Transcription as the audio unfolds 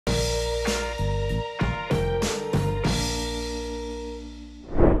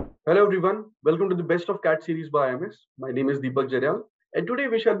Hello everyone, welcome to the Best of Cat series by IMS. My name is Deepak Jaryal, and today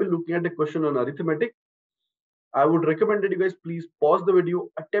we shall be looking at a question on arithmetic. I would recommend that you guys please pause the video,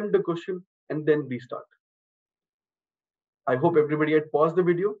 attempt the question, and then restart. I hope everybody had paused the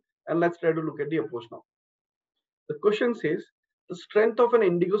video, and let's try to look at the approach now. The question says, the strength of an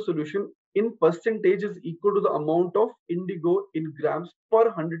indigo solution in percentage is equal to the amount of indigo in grams per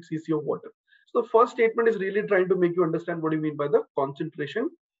 100 cc of water. So the first statement is really trying to make you understand what you mean by the concentration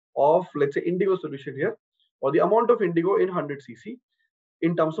of, let's say, indigo solution here, or the amount of indigo in 100 cc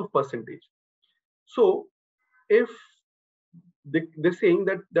in terms of percentage. So if they're saying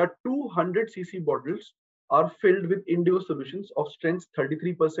that the 200 cc bottles are filled with indigo solutions of strengths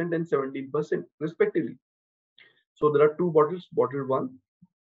 33% and 17% respectively. So there are two bottles, bottle 1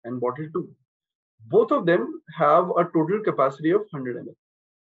 and bottle 2. Both of them have a total capacity of 100 ml.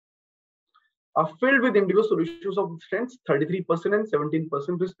 Are filled with indigo solutions of strengths 33% and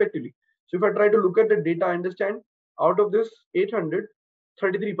 17% respectively. So if I try to look at the data, I understand out of this 800,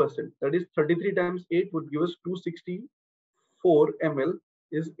 33%, that is 33 times 8 would give us 264 ml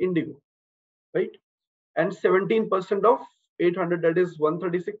is indigo, right? And 17% of 800, that is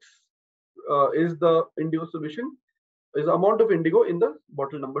 136, is the indigo solution, is the amount of indigo in the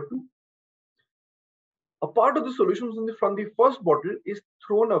bottle number 2. A part of the solution from the first bottle is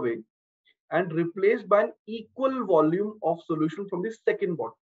thrown away and replaced by an equal volume of solution from the second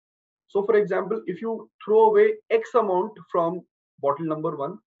bottle. So for example, if you throw away X amount from bottle number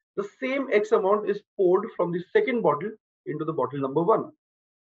 1, the same X amount is poured from the second bottle into the bottle number 1.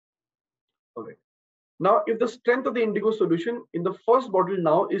 All right. Now, if the strength of the indigo solution in the first bottle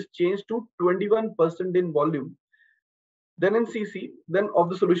now is changed to 21% in volume, then in cc, then of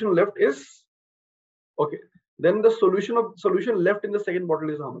the solution left is, okay, then the solution left in the second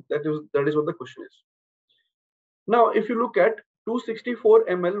bottle is how much? That is what the question is. Now, if you look at 264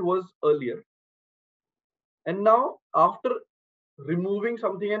 ml was earlier, and now after removing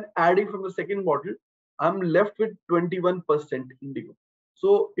something and adding from the second bottle, I'm left with 21% indigo.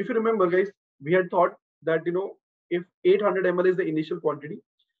 So if you remember, guys, we had thought that, if 800 ml is the initial quantity,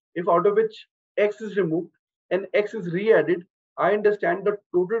 if out of which X is removed and X is re-added, I understand the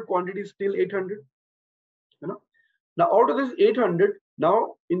total quantity is still 800. Now out of this 800,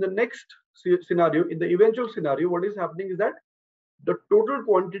 now in the next scenario, in the eventual scenario, what is happening is that the total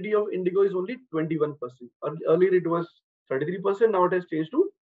quantity of indigo is only 21%. Earlier it was 33%, now it has changed to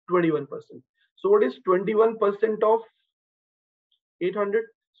 21%. So what is 21% of 800?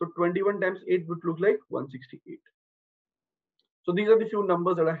 So 21 times 8 would look like 168. So these are the few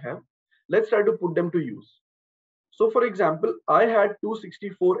numbers that I have. Let's try to put them to use. So for example, I had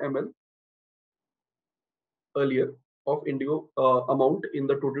 264 ml earlier of indigo amount in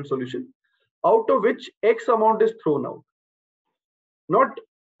the total solution, out of which X amount is thrown out. Not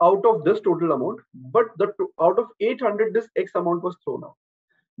out of this total amount, but out of 800, this X amount was thrown out.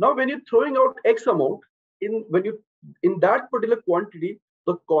 Now, when you're throwing out X amount, in that particular quantity,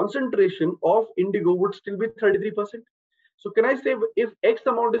 the concentration of indigo would still be 33%. So can I say if X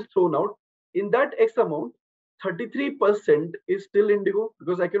amount is thrown out, in that X amount, 33% is still indigo,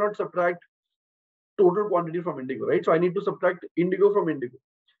 because I cannot subtract total quantity from indigo, right? So I need to subtract indigo from indigo.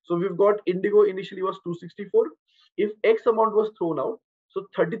 So we've got indigo initially was 264. If X amount was thrown out, so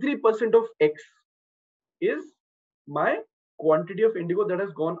 33% of X is my quantity of indigo that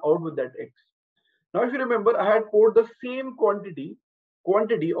has gone out with that X. Now, if you remember, I had poured the same quantity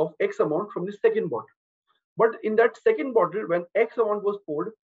of X amount from the second bottle. But in that second bottle, when X amount was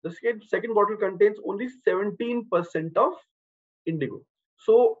poured, the second bottle contains only 17% of indigo.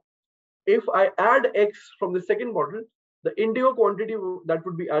 So if I add X from the second bottle, the indigo quantity that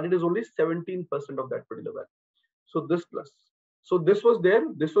would be added is only 17% of that particular value. So this plus. So this was there,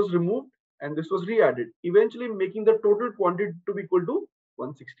 this was removed, and this was re-added, eventually making the total quantity to be equal to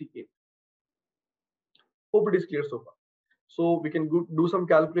 168. Hope it is clear so far. So we can do some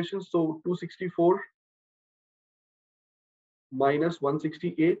calculations. So 264 minus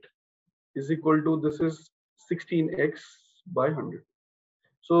 168 is equal to, this is 16x by 100.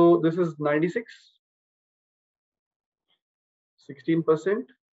 So this is 96, 16%.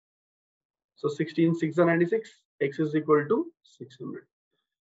 So 16, 6 are 96, x is equal to 600.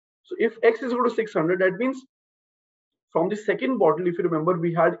 So if x is equal to 600, that means from the second bottle, if you remember,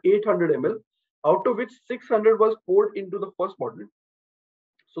 we had 800 ml, out of which 600 was poured into the first bottle.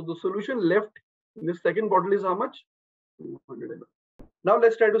 So the solution left in the second bottle is how much? 200 ml. Now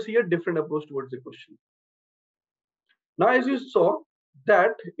let's try to see a different approach towards the question. Now, as you saw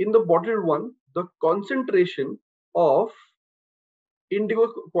that in the bottle 1, the concentration of indigo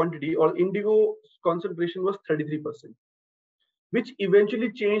quantity or indigo concentration was 33%. which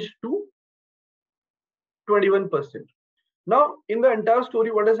eventually changed to 21%. Now, in the entire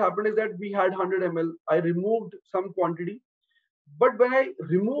story, what has happened is that we had 100 ml. I removed some quantity, but when I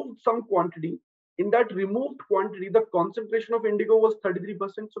removed some quantity, in that removed quantity, the concentration of indigo was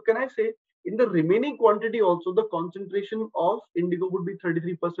 33%. So can I say in the remaining quantity also, the concentration of indigo would be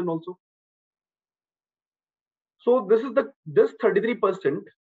 33% also? So this 33%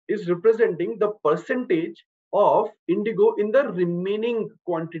 is representing the percentage of indigo in the remaining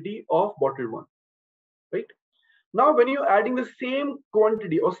quantity of bottle 1, right? Now, when you're adding the same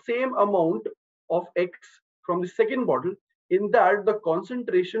quantity or same amount of X from the second bottle, in that the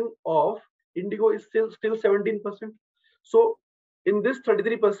concentration of indigo is still 17%. So in this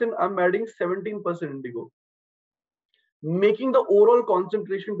 33%, I'm adding 17% indigo, making the overall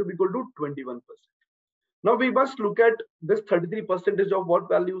concentration to be equal to 21%. Now we must look at this 33% of what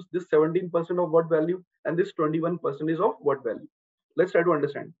values, this 17% of what value, and this 21% of what value. Let's try to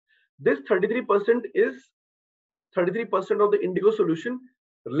understand. This 33% is 33% of the indigo solution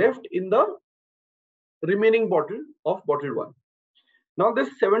left in the remaining bottle of bottle 1. Now this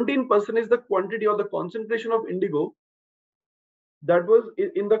 17% is the quantity or the concentration of indigo that was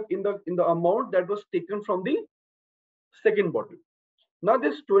in the amount that was taken from the second bottle. Now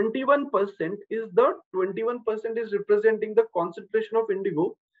this 21% is representing the concentration of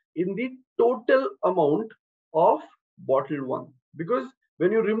indigo in the total amount of bottle 1, because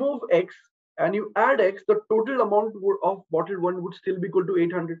when you remove X and you add X, the total amount of bottle 1 would still be equal to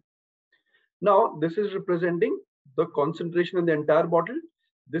 800. Now this is representing the concentration in the entire bottle.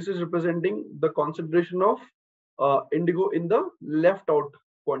 This is representing the concentration of indigo in the left out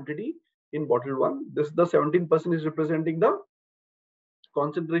quantity in bottle 1. This the 17% is representing the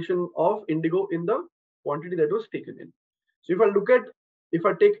concentration of indigo in the quantity that was taken in. So if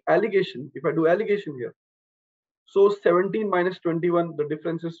I take alligation, if I do alligation here, so 17 minus 21, the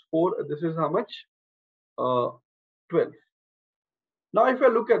difference is 4. This is how much? 12. Now if I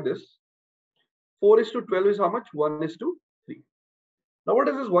look at this, 4:12 is how much? 1:3. Now what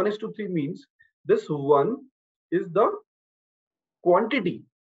does this 1:3 means? This 1 is the quantity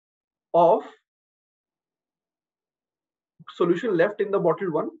of solution left in the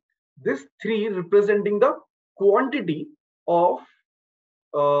bottle 1. This 3 representing the quantity of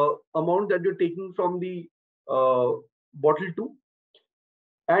amount that you're taking from the bottle 2,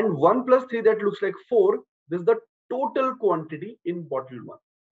 and 1 plus 3 that looks like 4. This is the total quantity in bottle 1,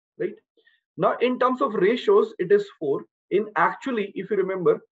 right? Now in terms of ratios, it is 4. In actually, if you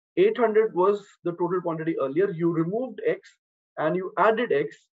remember, 800 was the total quantity earlier. You removed X and you added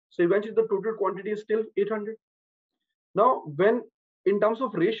X, so eventually the total quantity is still 800. Now when in terms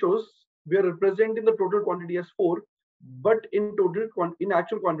of ratios, we are representing the total quantity as 4, but in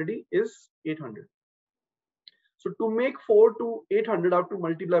actual quantity is 800. So to make 4 to 800, I have to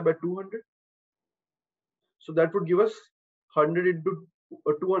multiply by 200. So that would give us 100 into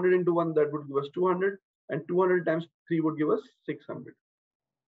 200 into 1, that would give us 200, and 200 times 3 would give us 600.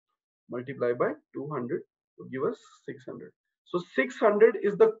 Multiply by 200 would give us 600. So 600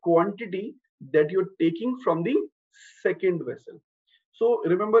 is the quantity that you're taking from the second vessel. So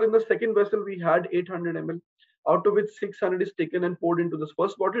remember, in the second vessel we had 800 ml, out of which 600 is taken and poured into this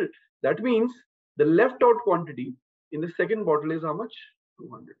first bottle. That means the left out quantity in the second bottle is how much?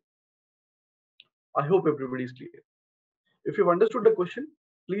 200. I hope everybody is clear. If you've understood the question,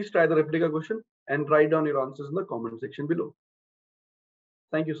 please try the replica question and write down your answers in the comment section below.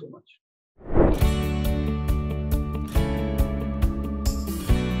 Thank you so much.